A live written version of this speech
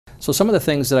So some of the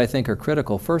things that I think are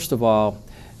critical, first of all,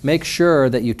 make sure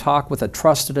that you talk with a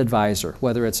trusted advisor,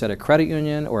 whether it's at a credit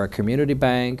union or a community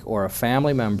bank or a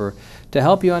family member, to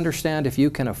help you understand if you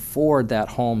can afford that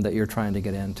home that you're trying to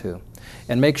get into.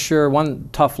 And make sure, one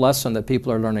tough lesson that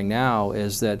people are learning now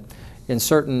is that in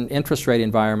certain interest rate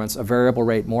environments, a variable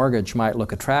rate mortgage might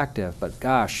look attractive, but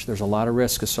gosh, there's a lot of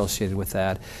risk associated with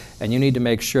that. And you need to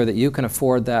make sure that you can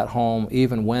afford that home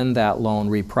even when that loan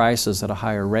reprices at a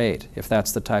higher rate, if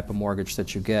that's the type of mortgage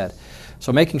that you get.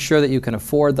 So making sure that you can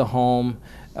afford the home,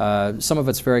 some of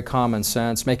it's very common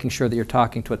sense, making sure that you're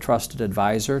talking to a trusted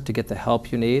advisor to get the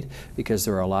help you need, because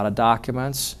there are a lot of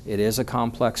documents. It is a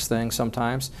complex thing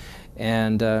sometimes.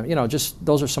 And you know, just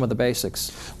those are some of the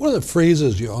basics. One of the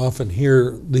phrases you often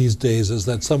hear these days is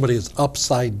that somebody is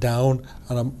upside down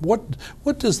on a,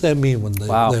 what does that mean when they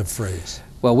that phrase?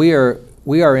 Well, we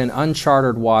are in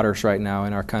uncharted waters right now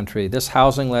in our country. This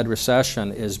housing-led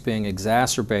recession is being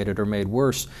exacerbated or made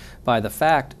worse by the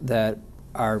fact that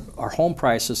our home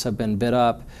prices have been bid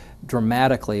up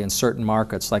dramatically in certain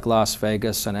markets like Las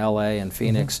Vegas and LA and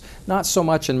Phoenix. Not so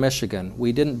much in Michigan.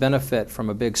 We didn't benefit from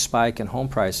a big spike in home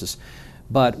prices.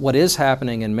 But what is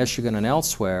happening in Michigan and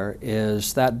elsewhere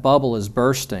is that bubble is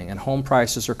bursting and home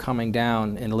prices are coming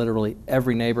down in literally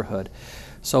every neighborhood.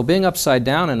 So being upside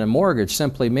down in a mortgage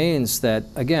simply means that,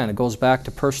 again, it goes back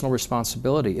to personal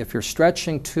responsibility. If you're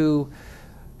stretching too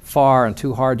far and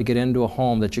too hard to get into a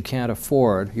home that you can't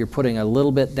afford, you're putting a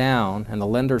little bit down and the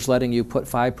lender's letting you put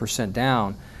 5%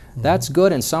 down, that's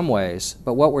good in some ways,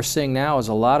 but what we're seeing now is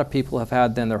a lot of people have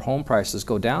had then their home prices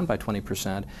go down by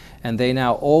 20% and they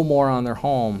now owe more on their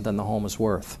home than the home is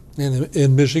worth. And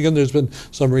in Michigan there's been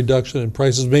some reduction in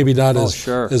prices, maybe not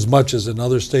as much as in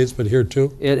other states, but here too?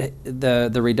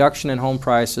 The reduction in home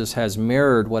prices has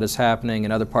mirrored what is happening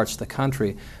in other parts of the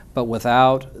country, but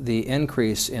without the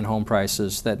increase in home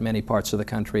prices that many parts of the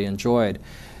country enjoyed.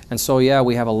 And so yeah,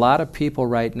 we have a lot of people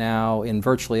right now in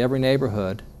virtually every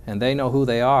neighborhood, and they know who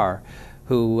they are,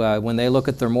 who when they look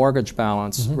at their mortgage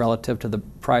balance relative to the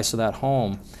price of that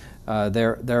home,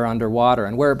 they're underwater.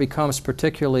 And where it becomes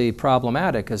particularly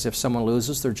problematic is if someone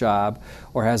loses their job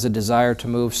or has a desire to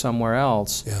move somewhere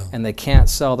else and they can't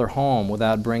sell their home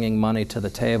without bringing money to the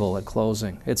table at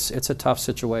closing. It's a tough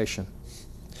situation.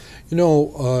 You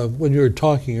know, when you were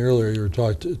talking earlier, you were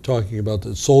talking about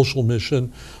the social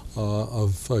mission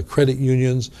of credit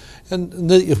unions. And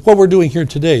what we're doing here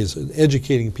today is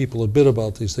educating people a bit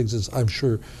about these things, is, I'm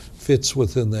sure, fits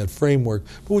within that framework.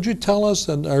 But would you tell us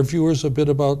and our viewers a bit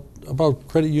about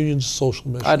credit unions' social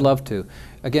mission? I'd love to.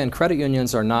 Again, credit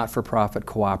unions are not-for-profit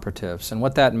cooperatives, and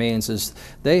what that means is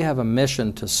they have a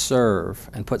mission to serve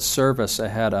and put service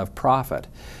ahead of profit.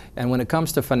 And when it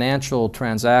comes to financial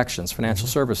transactions, financial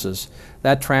services,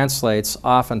 that translates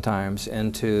oftentimes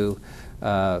into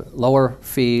lower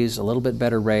fees, a little bit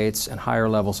better rates, and higher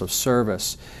levels of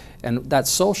service. And that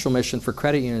social mission for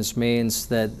credit unions means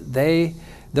that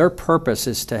their purpose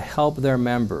is to help their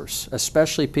members,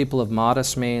 especially people of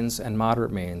modest means and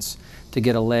moderate means, to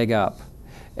get a leg up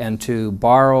and to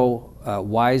borrow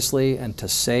wisely and to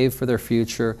save for their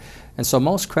future. And so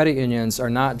most credit unions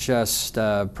are not just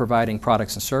providing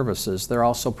products and services, they're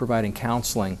also providing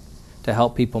counseling to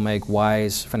help people make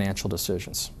wise financial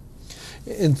decisions.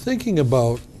 In thinking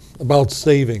about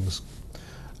savings,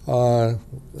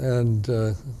 and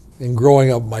in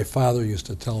growing up, my father used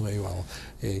to tell me, well,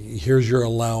 here's your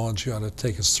allowance, you ought to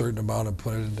take a certain amount and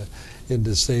put it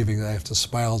into savings. I have to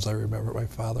smile as I remember my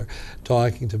father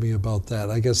talking to me about that.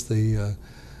 I guess as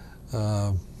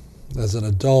an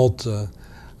adult,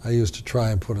 I used to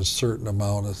try and put a certain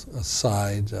amount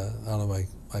aside out of my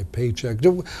paycheck.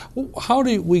 How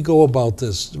do we go about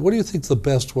this? What do you think the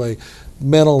best way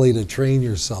mentally to train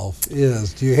yourself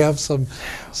is? Do you have some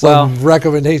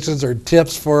recommendations or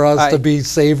tips for us to be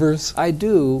savers? I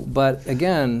do, but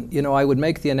again, you know, I would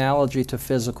make the analogy to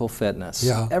physical fitness.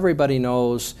 Yeah. Everybody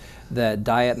knows that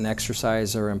diet and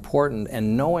exercise are important,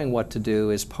 and knowing what to do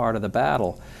is part of the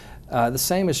battle. The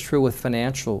same is true with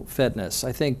financial fitness.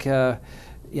 I think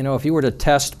you know, if you were to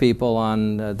test people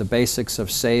on the basics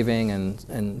of saving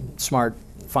and smart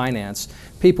finance,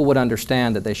 people would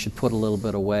understand that they should put a little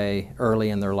bit away early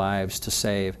in their lives to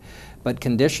save. But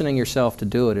conditioning yourself to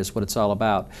do it is what it's all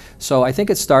about. So I think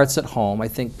it starts at home. I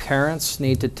think parents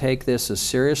need to take this as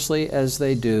seriously as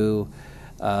they do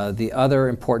the other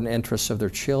important interests of their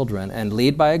children and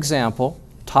lead by example.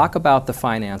 Talk about the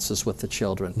finances with the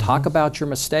children. Talk about your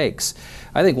mistakes.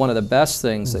 I think one of the best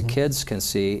things that kids can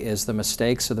see is the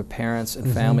mistakes of their parents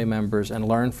and family members and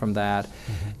learn from that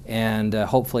and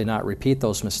hopefully not repeat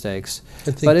those mistakes.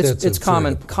 But it's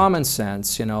common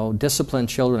sense, you know. Discipline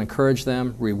children, encourage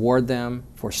them, reward them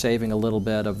for saving a little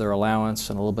bit of their allowance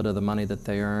and a little bit of the money that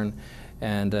they earn,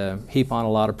 and heap on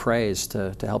a lot of praise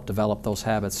to help develop those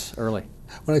habits early.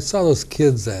 When I saw those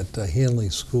kids at Hanley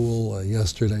School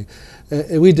yesterday,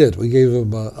 we gave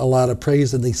them a lot of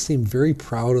praise, and they seemed very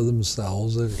proud of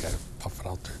themselves. They kind of puffing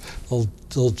out their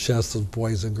little chests, as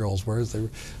boys and girls were, as they were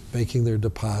making their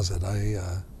deposit.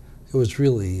 It was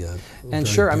really and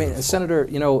sure, beautiful. I mean, Senator,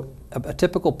 you know, a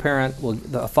typical parent,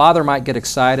 a father might get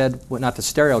excited, well, not to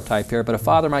stereotype here, but a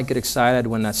father might get excited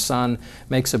when a son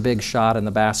makes a big shot in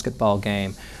the basketball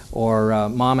game, or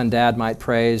mom and dad might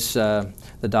praise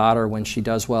the daughter when she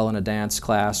does well in a dance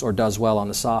class or does well on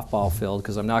the softball field,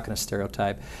 because I'm not going to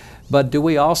stereotype. But do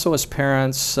we also as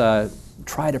parents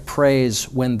try to praise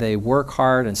when they work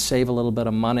hard and save a little bit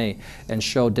of money and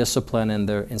show discipline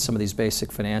in some of these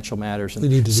basic financial matters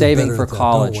and saving for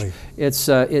college? It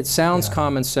sounds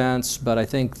common sense, but I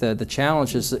think that the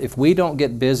challenge is that if we don't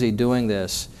get busy doing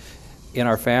this in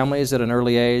our families at an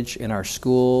early age, in our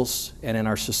schools, and in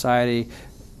our society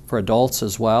for adults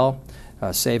as well,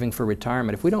 saving for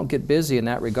retirement, if we don't get busy in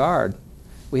that regard,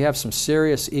 we have some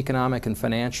serious economic and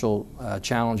financial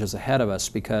challenges ahead of us,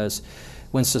 because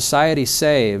when society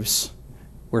saves,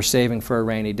 we're saving for a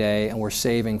rainy day and we're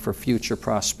saving for future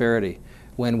prosperity.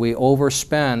 When we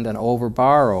overspend and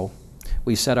overborrow,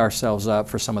 we set ourselves up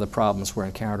for some of the problems we're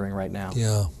encountering right now.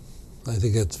 Yeah, I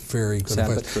think that's very good Sad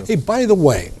but advice. true. Hey, by the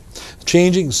way,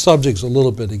 changing subjects a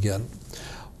little bit again,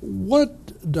 what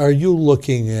are you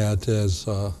looking at as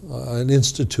an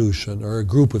institution or a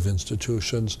group of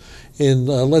institutions in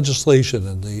legislation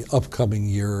in the upcoming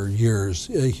years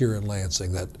here in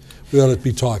Lansing that we ought to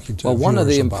be talking to? Well, one of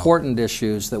the about? important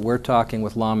issues that we're talking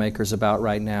with lawmakers about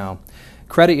right now,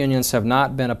 credit unions have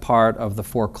not been a part of the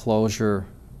foreclosure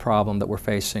problem that we're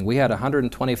facing. We had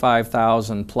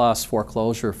 125,000 plus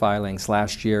foreclosure filings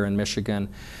last year in Michigan.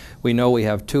 We know we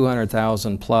have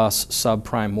 200,000 plus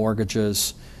subprime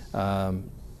mortgages.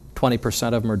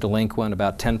 20% of them are delinquent,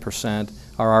 about 10%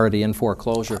 are already in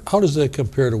foreclosure. How does that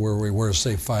compare to where we were,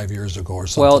 say, 5 years ago or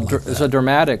something like that? Well, there's a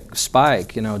dramatic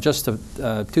spike. You know, just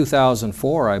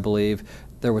 2004, I believe,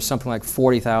 there was something like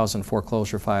 40,000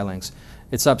 foreclosure filings.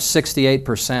 It's up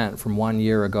 68% from 1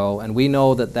 year ago, and we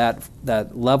know that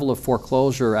level of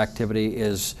foreclosure activity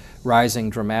is rising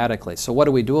dramatically. So what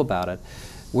do we do about it?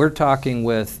 We're talking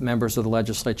with members of the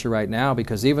legislature right now,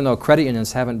 because even though credit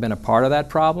unions haven't been a part of that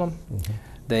problem,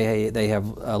 they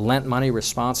have lent money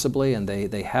responsibly, and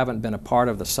they haven't been a part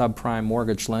of the subprime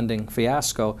mortgage lending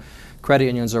fiasco. Credit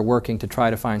unions are working to try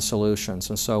to find solutions,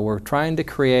 and so we're trying to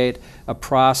create a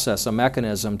process, a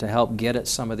mechanism to help get at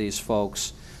some of these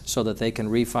folks so that they can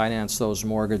refinance those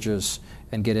mortgages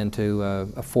and get into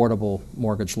affordable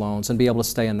mortgage loans and be able to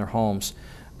stay in their homes.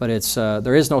 But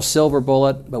there is no silver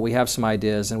bullet, but we have some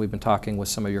ideas, and we've been talking with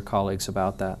some of your colleagues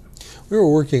about that. We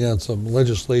were working on some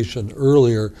legislation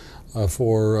earlier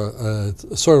for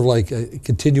sort of like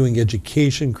continuing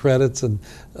education credits and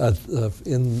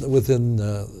within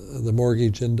the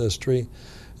mortgage industry.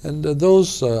 And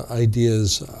those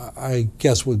ideas, I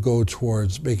guess, would go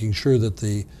towards making sure that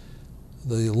the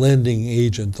lending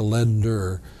agent, the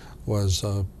lender, was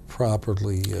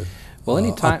properly well,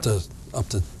 anytime up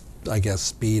to I guess,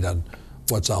 speed on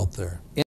what's out there.